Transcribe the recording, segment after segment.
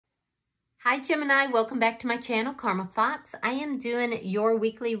Hi Gemini, welcome back to my channel, Karma Fox. I am doing your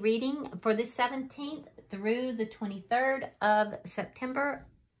weekly reading for the 17th through the 23rd of September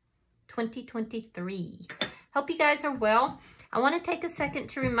 2023. Hope you guys are well. I want to take a second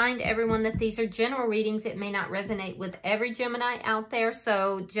to remind everyone that these are general readings. It may not resonate with every Gemini out there,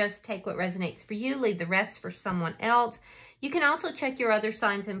 so just take what resonates for you, leave the rest for someone else. You can also check your other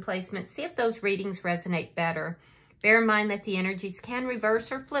signs and placements, see if those readings resonate better. Bear in mind that the energies can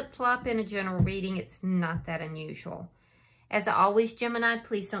reverse or flip-flop in a general reading. It's not that unusual. As always, Gemini,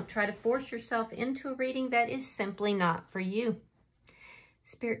 please don't try to force yourself into a reading that is simply not for you.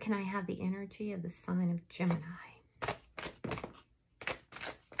 Spirit, can I have the energy of the sign of Gemini?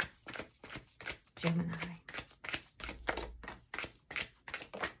 Gemini.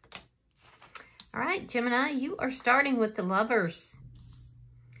 All right, Gemini, you are starting with the Lovers.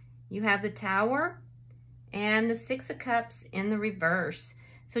 You have the Tower and the Six of Cups in the reverse.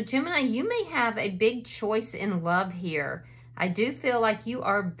 So Gemini, you may have a big choice in love here. I do feel like you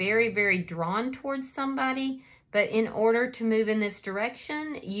are very, very drawn towards somebody, but in order to move in this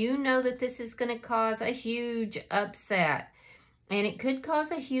direction, you know that this is going to cause a huge upset. And it could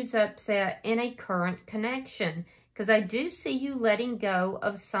cause a huge upset in a current connection, because I do see you letting go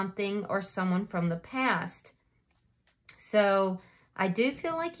of something or someone from the past. So I do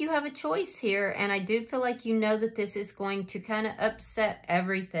feel like you have a choice here, and I do feel like you know that this is going to kind of upset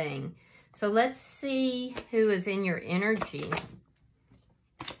everything. So let's see who is in your energy.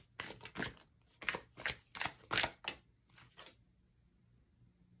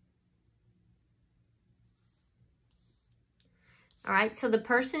 All right, so the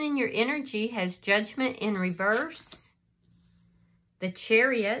person in your energy has Judgment in reverse, the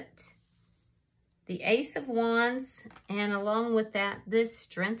Chariot, the Ace of Wands, and along with that, this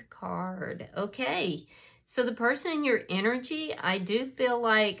Strength card. Okay, so the person in your energy, I do feel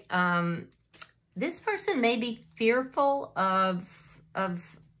like this person may be fearful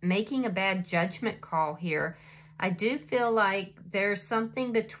of making a bad judgment call here. I do feel like there's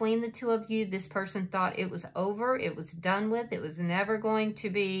something between the two of you. This person thought it was over, it was done with, it was never going to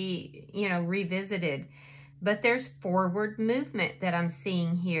be, you know, revisited. But there's forward movement that I'm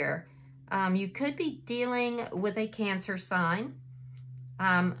seeing here. You could be dealing with a Cancer sign.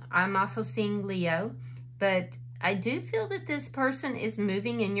 I'm also seeing Leo, but I do feel that this person is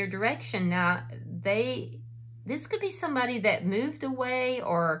moving in your direction. Now, this could be somebody that moved away,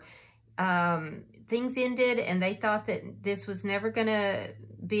 or things ended and they thought that this was never going to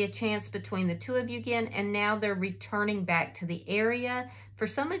be a chance between the two of you again, and now they're returning back to the area. For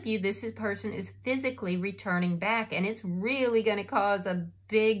some of you, this person is physically returning back, and it's really going to cause a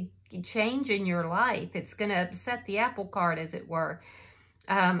big change in your life. It's going to upset the apple cart, as it were.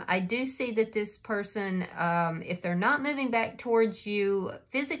 I do see that this person, if they're not moving back towards you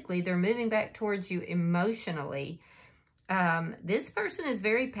physically, they're moving back towards you emotionally. This person is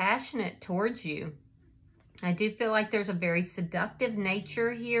very passionate towards you. I do feel like there's a very seductive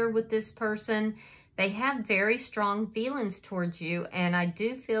nature here with this person. They have very strong feelings towards you, and I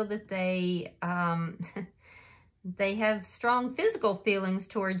do feel that they they have strong physical feelings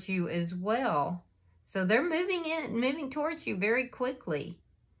towards you as well. So they're moving towards you very quickly.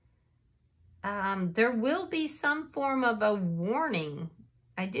 There will be some form of a warning.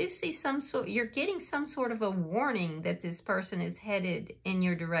 I do see you're getting some sort of a warning that this person is headed in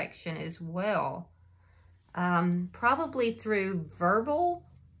your direction as well. Probably through verbal.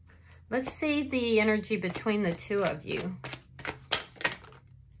 Let's see the energy between the two of you.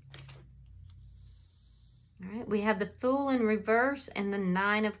 All right, we have the Fool in reverse and the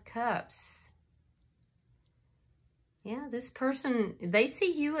Nine of Cups. Yeah, this person, they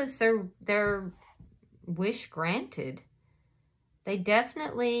see you as their wish granted. They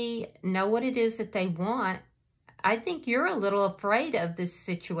definitely know what it is that they want. I think you're a little afraid of this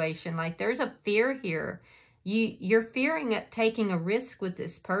situation. Like, there's a fear here. You're fearing taking a risk with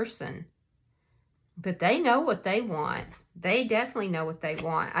this person. But they know what they want. They definitely know what they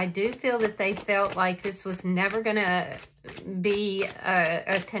want. I do feel that they felt like this was never going to be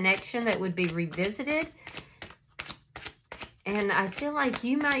a connection that would be revisited. And I feel like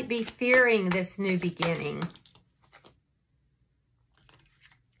you might be fearing this new beginning.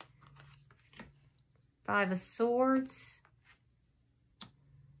 Five of Swords.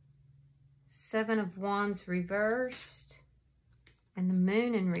 Seven of Wands reversed. And the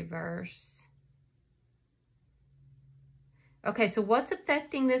Moon in reverse. Okay, so what's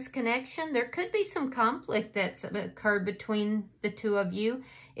affecting this connection? There could be some conflict that's occurred between the two of you.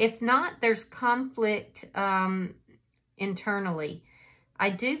 If not, there's conflict internally.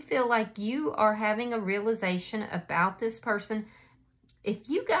 I do feel like you are having a realization about this person. if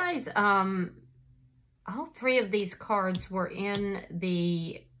you guys, all three of these cards were in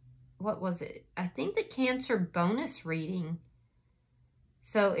the, what was it? I think the Cancer bonus reading.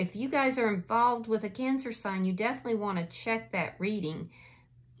 So if you guys are involved with a Cancer sign, you definitely want to check that reading.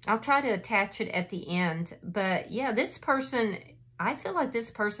 I'll try to attach it at the end. But yeah, this person, I feel like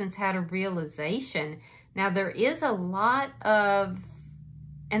this person's had a realization. Now there is a lot of,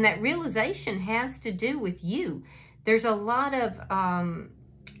 and that realization has to do with you. There's a lot of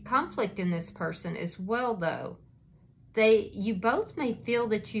conflict in this person as well, though. You both may feel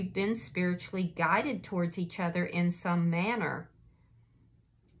that you've been spiritually guided towards each other in some manner.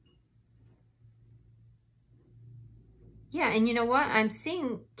 Yeah, and you know what? I'm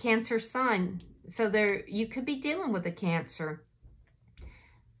seeing Cancer sign. So you could be dealing with a Cancer.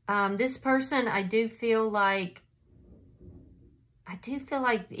 This person, I do feel like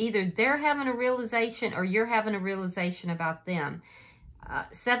either they're having a realization or you're having a realization about them.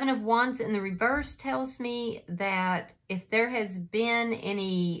 Seven of Wands in the reverse tells me that if there has been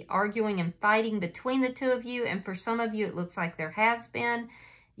any arguing and fighting between the two of you, and for some of you it looks like there has been,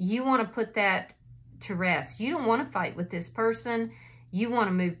 you want to put that to rest. You don't want to fight with this person. You want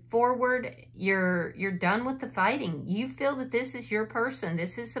to move forward. You're done with the fighting. You feel that this is your person.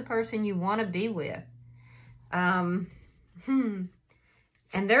 This is the person you want to be with. And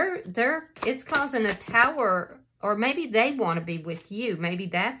it's causing a tower, or maybe they want to be with you. Maybe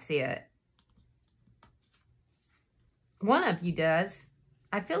that's it. One of you does.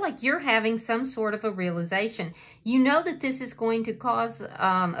 I feel like you're having some sort of a realization. You know that this is going to cause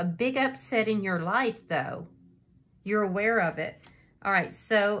a big upset in your life, though. You're aware of it. All right,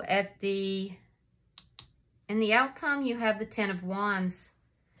 so in the outcome, you have the Ten of Wands.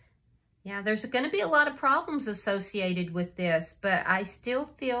 Yeah, there's going to be a lot of problems associated with this, but I still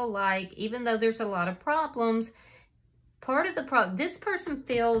feel like even though there's a lot of problems, part of the problem, this person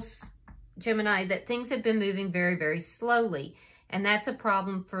feels, Gemini, that things have been moving very, very slowly, and that's a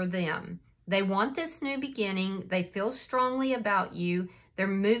problem for them. They want this new beginning. They feel strongly about you. They're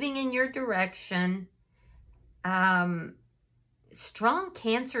moving in your direction. Strong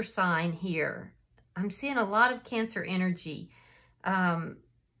Cancer sign here. I'm seeing a lot of Cancer energy.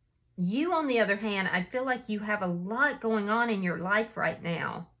 You, on the other hand, I feel like you have a lot going on in your life right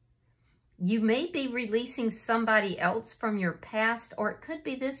now. You may be releasing somebody else from your past, or it could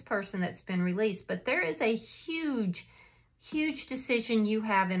be this person that's been released, but there is a huge, huge decision you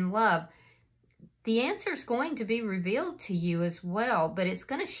have in love. The answer is going to be revealed to you as well, but it's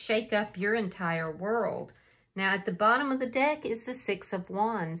going to shake up your entire world. Now, at the bottom of the deck is the Six of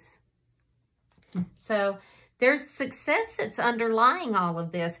Wands. So there's success that's underlying all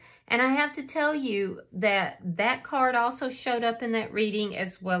of this. And I have to tell you that that card also showed up in that reading,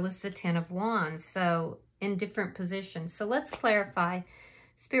 as well as the Ten of Wands. So in different positions. So let's clarify.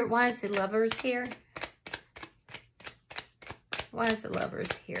 Spirit, why is the Lovers here? Why is the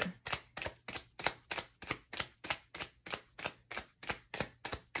Lovers here?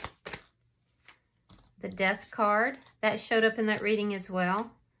 The Death card, that showed up in that reading as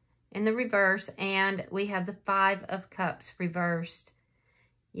well, in the reverse. And we have the Five of Cups reversed.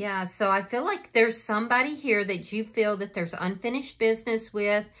 Yeah, so I feel like there's somebody here that you feel that there's unfinished business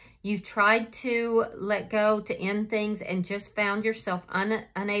with. You've tried to let go, to end things, and just found yourself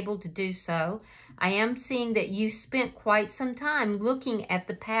unable to do so. I am seeing that you spent quite some time looking at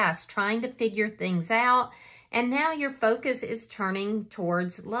the past, trying to figure things out. And now your focus is turning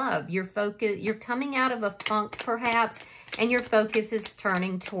towards love. You're coming out of a funk perhaps, and your focus is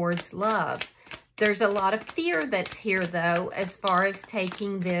turning towards love. There's a lot of fear that's here though, as far as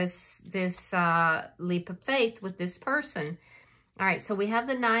taking this leap of faith with this person. All right, so we have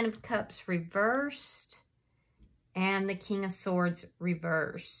the Nine of Cups reversed and the King of Swords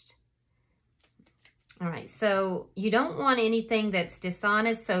reversed. All right, so you don't want anything that's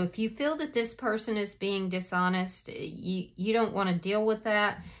dishonest. So if you feel that this person is being dishonest, you don't want to deal with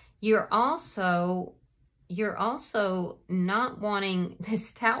that. You're also not wanting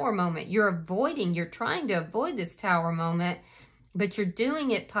this Tower moment. You're trying to avoid this Tower moment, but you're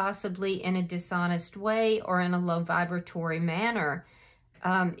doing it possibly in a dishonest way or in a low vibratory manner.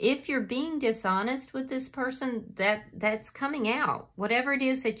 If you're being dishonest with this person, that's coming out. Whatever it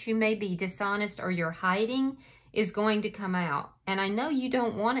is that you may be dishonest or you're hiding is going to come out. And I know you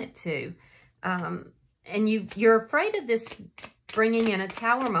don't want it to. And you're afraid of this bringing in a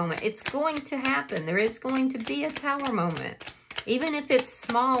Tower moment. It's going to happen. There is going to be a Tower moment. Even if it's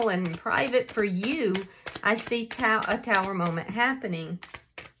small and private for you, I see a Tower moment happening.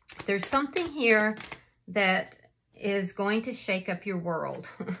 There's something here that is going to shake up your world.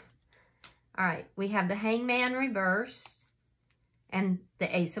 All right, we have the Hangman reversed and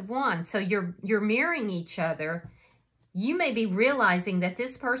the Ace of Wands. So you're mirroring each other. You may be realizing that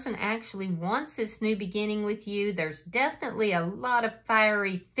this person actually wants this new beginning with you. There's definitely a lot of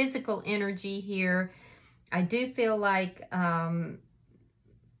fiery physical energy here. I do feel like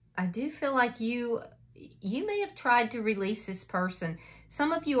you may have tried to release this person.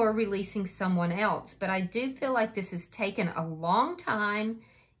 Some of you are releasing someone else, but I do feel like this has taken a long time.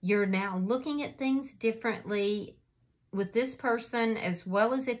 You're now looking at things differently with this person, as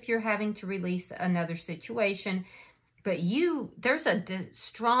well as if you're having to release another situation. But there's a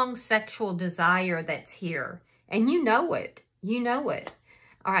strong sexual desire that's here, and you know it. You know it.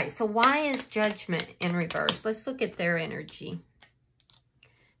 All right, so why is Judgment in reverse? Let's look at their energy.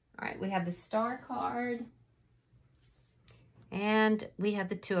 All right, we have the Star card, and we have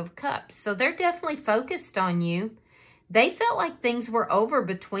the Two of Cups. So they're definitely focused on you. They felt like things were over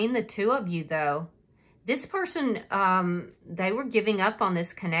between the two of you, though. This person, they were giving up on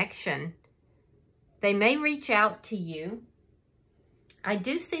this connection. They may reach out to you. I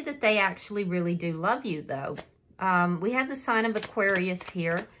do see that they actually really do love you, though. We have the sign of Aquarius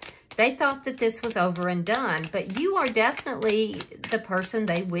here. They thought that this was over and done, but you are definitely the person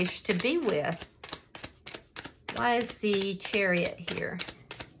they wish to be with. Why is the Chariot here?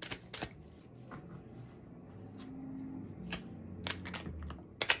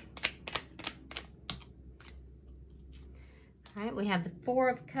 All right, we have the Four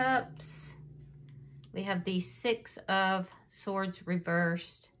of Cups. We have the Six of Swords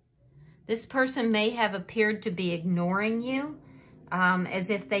reversed. This person may have appeared to be ignoring you, as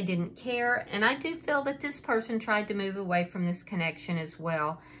if they didn't care. And I do feel that this person tried to move away from this connection as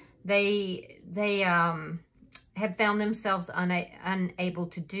well. They have found themselves unable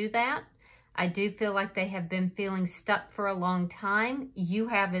to do that. I do feel like they have been feeling stuck for a long time. You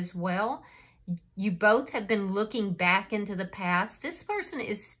have as well. You both have been looking back into the past. This person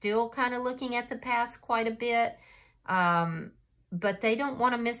is still kind of looking at the past quite a bit, but they don't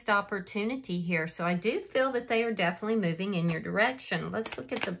want a missed opportunity here. So I do feel that they are definitely moving in your direction. Let's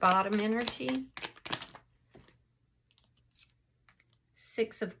look at the bottom energy.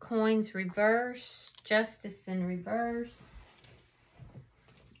 Six of Coins reverse, Justice in reverse,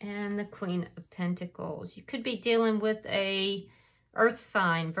 and the Queen of Pentacles. You could be dealing with a Earth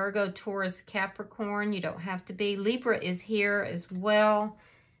sign, Virgo, Taurus, Capricorn. You don't have to be. Libra is here as well,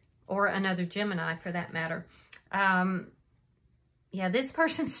 or another Gemini for that matter. Yeah, this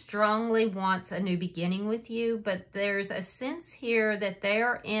person strongly wants a new beginning with you, but there's a sense here that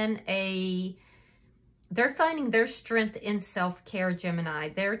they're finding their strength in self-care, Gemini.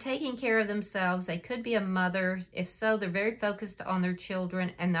 They're taking care of themselves. They could be a mother. If so, they're very focused on their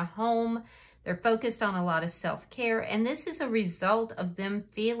children and their home. They're focused on a lot of self-care, and this is a result of them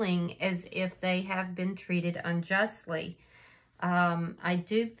feeling as if they have been treated unjustly. I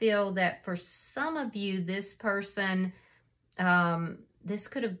do feel that for some of you, this person, this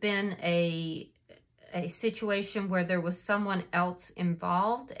could have been a situation where there was someone else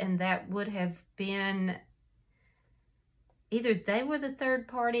involved, and that would have been either they were the third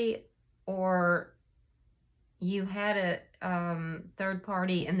party, or you had a third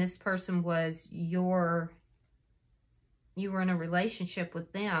party and this person was you were in a relationship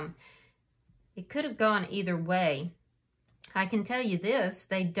with them. It could have gone either way. I can tell you this,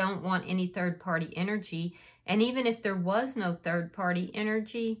 they don't want any third party energy. And even if there was no third party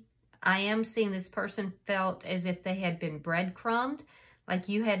energy, I am seeing this person felt as if they had been breadcrumbed, like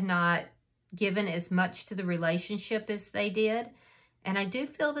you had not given as much to the relationship as they did. And I do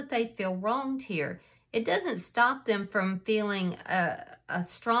feel that they feel wronged here. It doesn't stop them from feeling a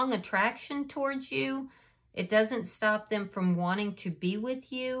strong attraction towards you. It doesn't stop them from wanting to be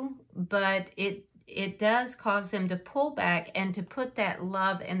with you, but it does cause them to pull back and to put that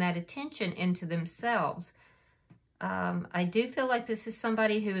love and that attention into themselves. I do feel like this is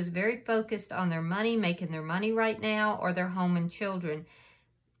somebody who is very focused on their money, making their money right now, or their home and children.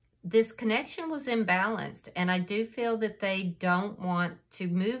 This connection was imbalanced, and I do feel that they don't want to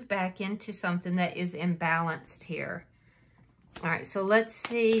move back into something that is imbalanced here. All right, so let's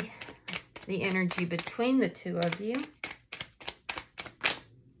see the energy between the two of you.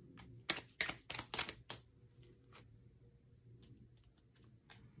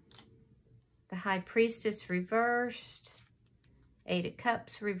 The High Priestess reversed, Eight of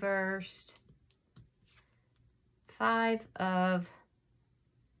Cups reversed, Five of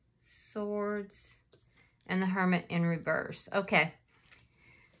Swords, and the Hermit in reverse. Okay.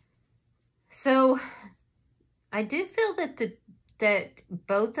 So I do feel that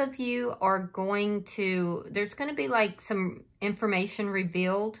both of you are going to, there's going to be like some information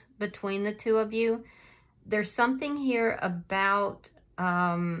revealed between the two of you. there's something here about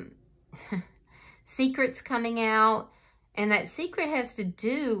secrets coming out. And that secret has to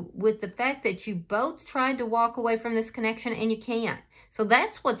do with the fact that you both tried to walk away from this connection and you can't. So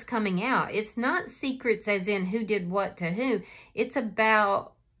that's what's coming out. It's not secrets as in who did what to who. It's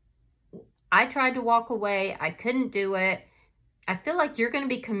about, I tried to walk away. I couldn't do it. I feel like you're going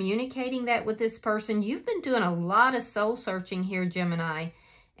to be communicating that with this person. You've been doing a lot of soul searching here, Gemini.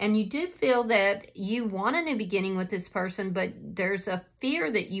 And you do feel that you want a new beginning with this person, but there's a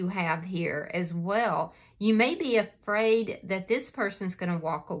fear that you have here as well. You may be afraid that this person's going to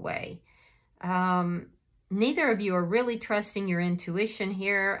walk away. Neither of you are really trusting your intuition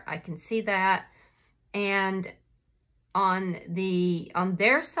here. I can see that. And on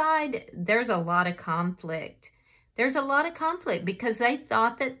their side, there's a lot of conflict. There's a lot of conflict because they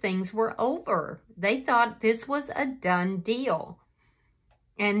thought that things were over. They thought this was a done deal.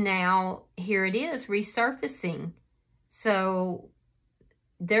 And now here it is resurfacing. So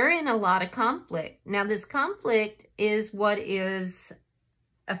they're in a lot of conflict. Now this conflict is what is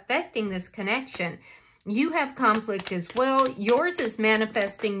affecting this connection. You have conflict as well. Yours is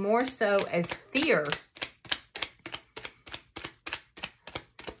manifesting more so as fear.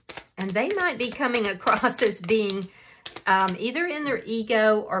 And they might be coming across as being either in their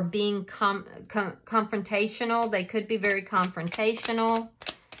ego or being confrontational. They could be very confrontational.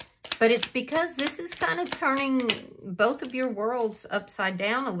 But it's because this is kind of turning both of your worlds upside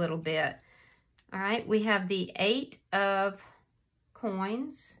down a little bit. All right, we have the 8 of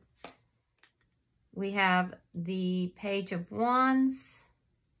Coins. We have the Page of Wands.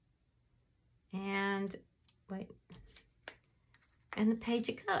 And, wait. And the Page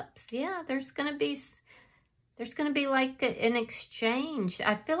of Cups. Yeah, there's going to be like an exchange.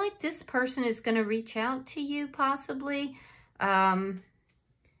 I feel like this person is going to reach out to you possibly.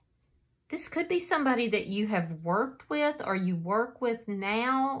 This could be somebody that you have worked with or you work with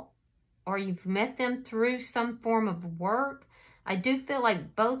now, or you've met them through some form of work. I do feel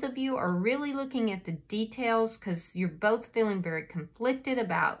like both of you are really looking at the details because you're both feeling very conflicted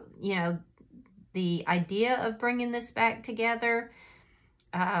about, you know, the idea of bringing this back together.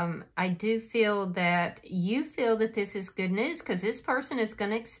 I do feel that you feel that this is good news because this person is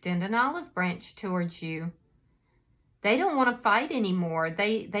going to extend an olive branch towards you. They don't want to fight anymore.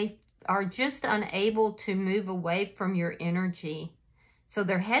 They are just unable to move away from your energy. So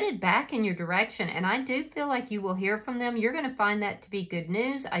they're headed back in your direction. And I do feel like you will hear from them. You're going to find that to be good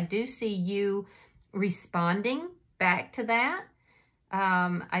news. I do see you responding back to that.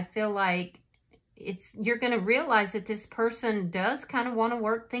 I feel like you're going to realize that this person does kind of want to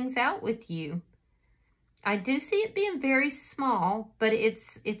work things out with you. I do see it being very small, but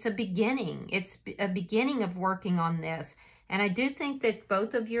it's a beginning. It's a beginning of working on this. And I do think that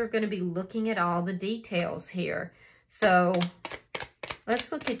both of you are going to be looking at all the details here. So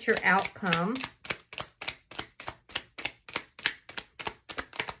let's look at your outcome.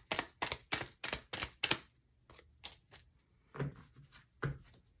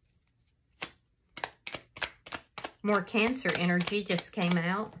 More Cancer energy just came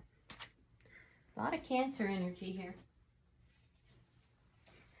out. A lot of Cancer energy here.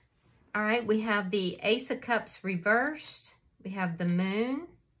 All right, we have the Ace of Cups reversed. We have the Moon.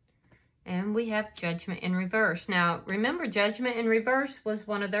 And we have Judgment in reverse. Now, remember, Judgment in reverse was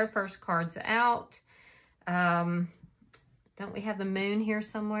one of their first cards out. Don't we have the Moon here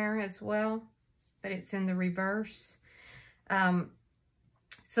somewhere as well? But it's in the reverse.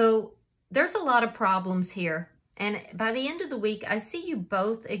 So there's a lot of problems here. And by the end of the week, I see you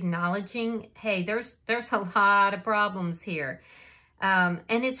both acknowledging, hey, there's a lot of problems here. And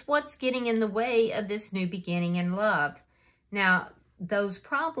it's what's getting in the way of this new beginning in love. Now, those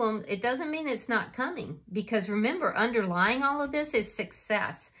problems, it doesn't mean it's not coming. Because remember, underlying all of this is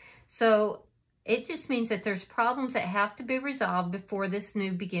success. So it just means that there's problems that have to be resolved before this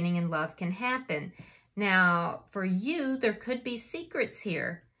new beginning in love can happen. Now, for you, there could be secrets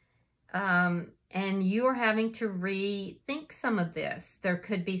here. And you're having to rethink some of this. There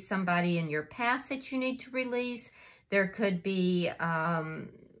could be somebody in your past that you need to release. There could be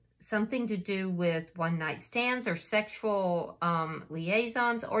something to do with one-night stands or sexual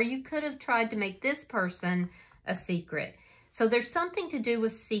liaisons, or you could have tried to make this person a secret. So there's something to do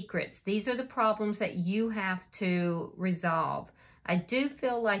with secrets. These are the problems that you have to resolve. I do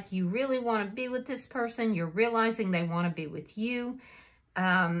feel like you really want to be with this person. You're realizing they want to be with you.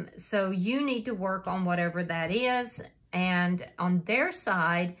 So you need to work on whatever that is. And on their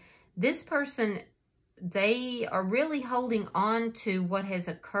side, this person they are really holding on to what has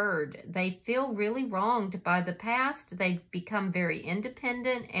occurred. They feel really wronged by the past. They've become very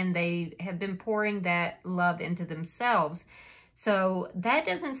independent, and they have been pouring that love into themselves. So that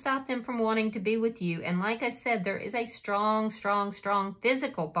doesn't stop them from wanting to be with you. And like I said, there is a strong, strong, strong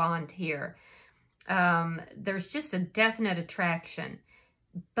physical bond here. There's just a definite attraction.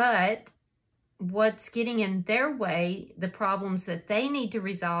 But what's getting in their way, the problems that they need to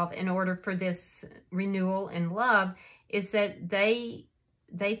resolve in order for this renewal in love, is that they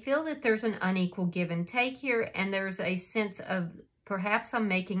feel that there's an unequal give and take here, and there's a sense of perhaps I'm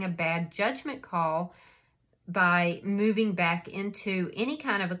making a bad judgment call by moving back into any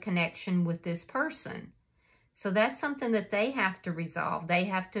kind of a connection with this person. So that's something that they have to resolve. They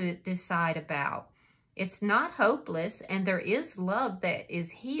have to decide about. It's not hopeless, and there is love that is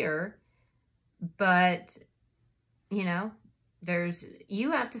here. But, you know,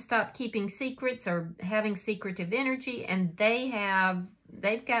 you have to stop keeping secrets or having secretive energy, and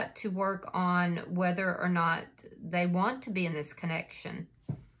they've got to work on whether or not they want to be in this connection.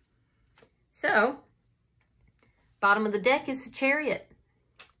 So, bottom of the deck is the Chariot.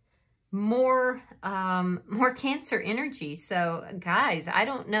 More Cancer energy. So, guys, I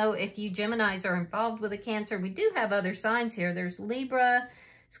don't know if you Geminis are involved with a Cancer. We do have other signs here. There's Libra,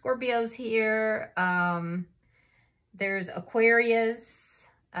 Scorpio's here, there's Aquarius,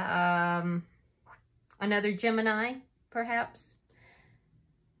 another Gemini, perhaps.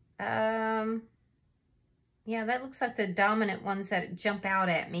 Yeah, that looks like the dominant ones that jump out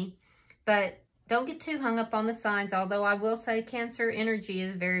at me. But don't get too hung up on the signs, although I will say Cancer energy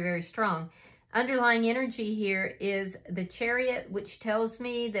is very, very strong. Underlying energy here is the Chariot, which tells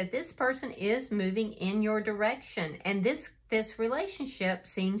me that this person is moving in your direction. And this relationship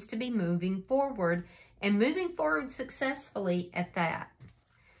seems to be moving forward, and moving forward successfully at that.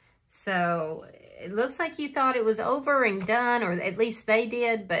 So it looks like you thought it was over and done, or at least they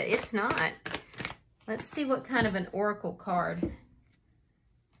did, but it's not. Let's see what kind of an oracle card.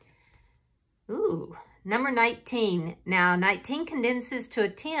 Ooh, number 19. Now, 19 condenses to a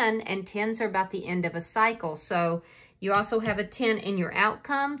 10, and 10s are about the end of a cycle. So you also have a 10 in your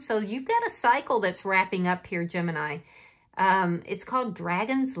outcome. So you've got a cycle that's wrapping up here, Gemini. It's called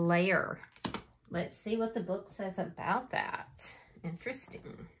Dragon's Lair. Let's see what the book says about that.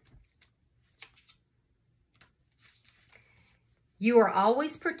 Interesting. You are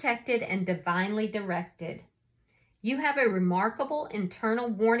always protected and divinely directed. You have a remarkable internal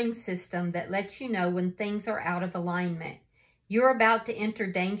warning system that lets you know when things are out of alignment. You're about to enter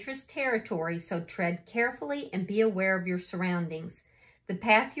dangerous territory, so tread carefully and be aware of your surroundings. The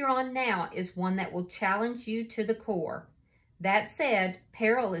path you're on now is one that will challenge you to the core. That said,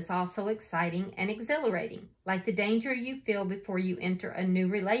 peril is also exciting and exhilarating, like the danger you feel before you enter a new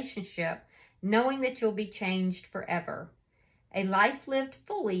relationship, knowing that you'll be changed forever. A life lived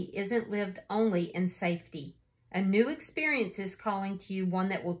fully isn't lived only in safety. A new experience is calling to you, one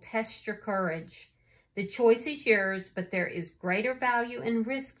that will test your courage. The choice is yours, but there is greater value in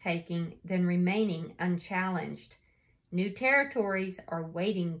risk-taking than remaining unchallenged. New territories are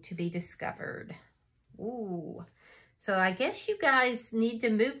waiting to be discovered. Ooh. So I guess you guys need to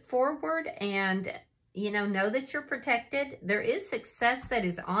move forward and, know that you're protected. There is success that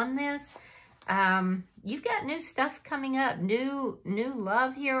is on this. You've got new stuff coming up, new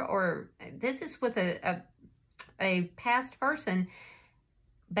love here, or this is with a past person,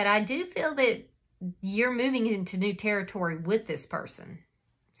 but I do feel that you're moving into new territory with this person.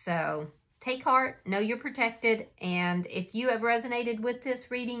 So take heart, know you're protected, and if you have resonated with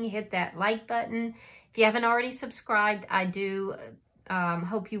this reading, hit that like button. If you haven't already subscribed, I do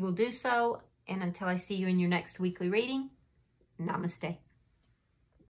hope you will do so, and until I see you in your next weekly reading, namaste.